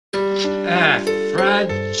Ah,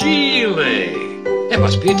 fragile. It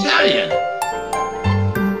must be Italian.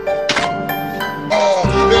 Oh,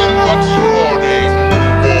 then what's your name,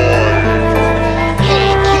 boy? Hey,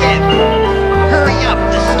 kid! Hurry up,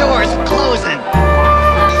 the store's closing!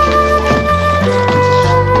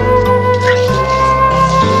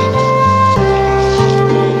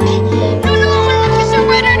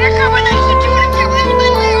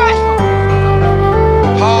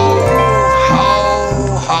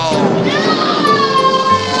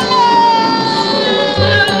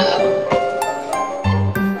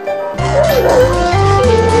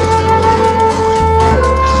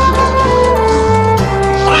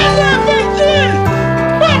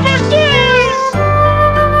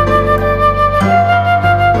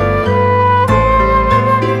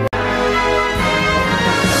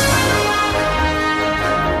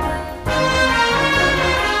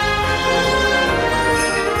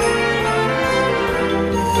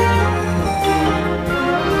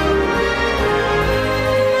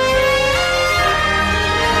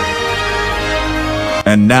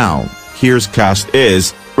 And now, here's cast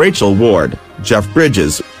is Rachel Ward, Jeff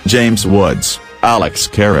Bridges, James Woods, Alex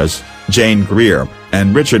Karras, Jane Greer,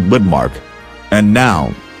 and Richard Woodmark. And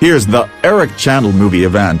now, here's the Eric Channel movie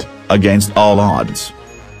event, Against All Odds.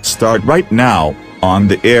 Start right now, on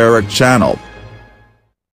the Eric Channel.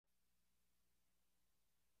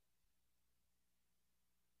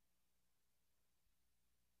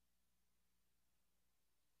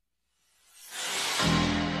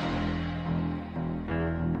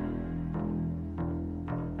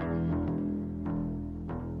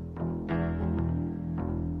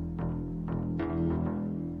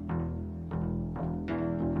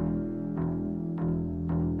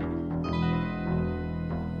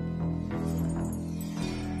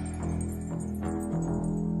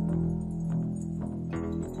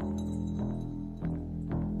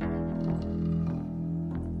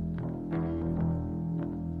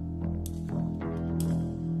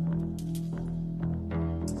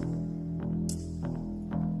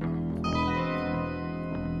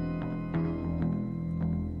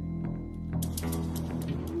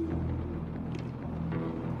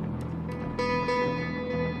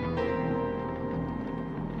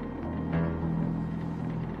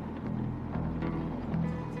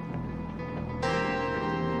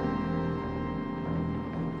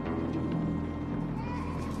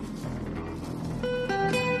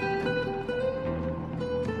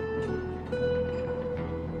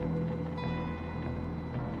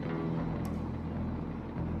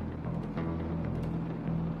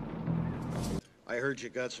 I heard you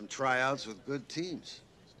got some tryouts with good teams.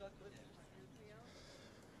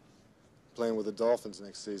 Playing with the Dolphins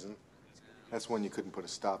next season. That's one you couldn't put a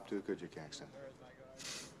stop to, could you, Caxton?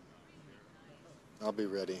 I'll be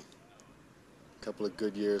ready. A couple of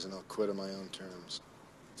good years and I'll quit on my own terms.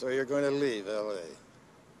 So you're going to leave L.A.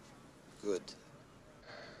 Good.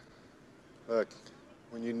 Look,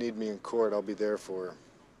 when you need me in court, I'll be there for her.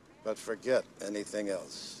 But forget anything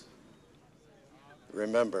else.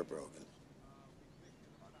 Remember, Brogan,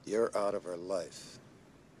 you're out of her life.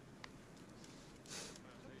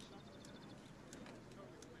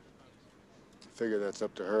 Figure that's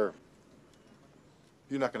up to her.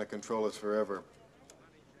 You're not going to control us forever.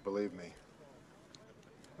 Believe me.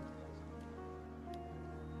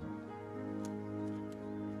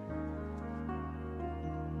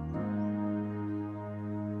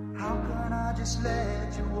 How can I just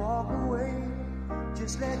let you walk away?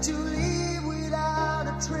 Just let you leave without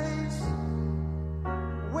a trace.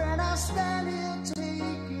 When I stand here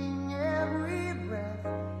taking every breath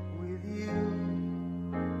with you.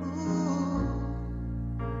 Ooh,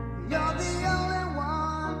 you're the only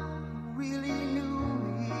one who really knew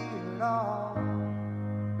me at all.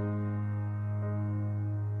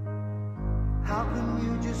 How can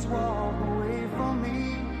you just walk away from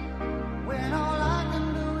me when all I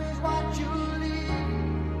can do is watch you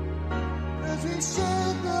leave? 'Cause we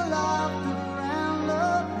shared the laughter and the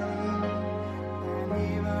pain, and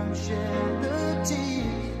even shared the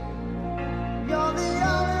tears. You're the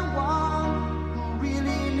only one who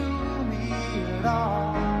really knew me at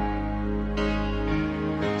all.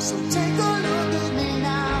 So take a look at me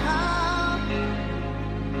now.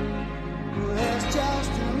 There's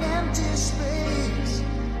just an empty space,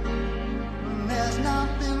 and there's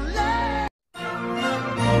nothing left.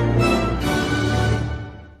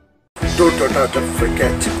 Don't have to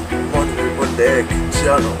forget one day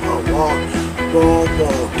channel. I want one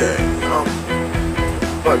more day.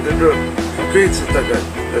 反正这可以是这个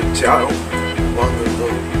加油，反正都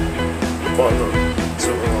反正怎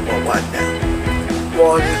么慢慢的，我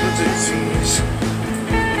这个真心是。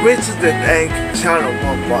greater than egg channel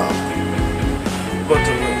 1 while. But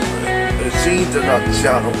the scenes are not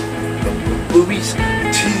channel. The movies,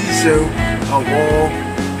 TV show, are all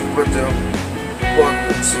with the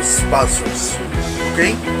sponsors.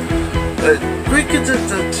 Okay? Greater than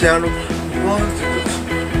the channel 1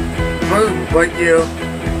 right here,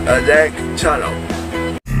 egg channel.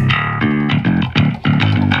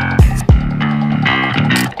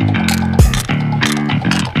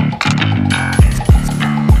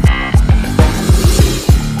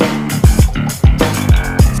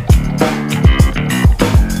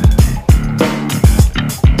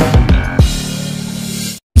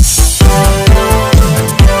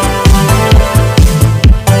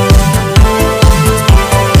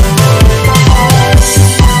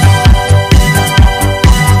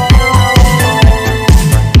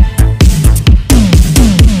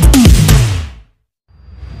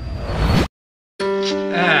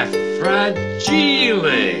 Fragile.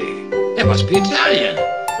 It must be Italian.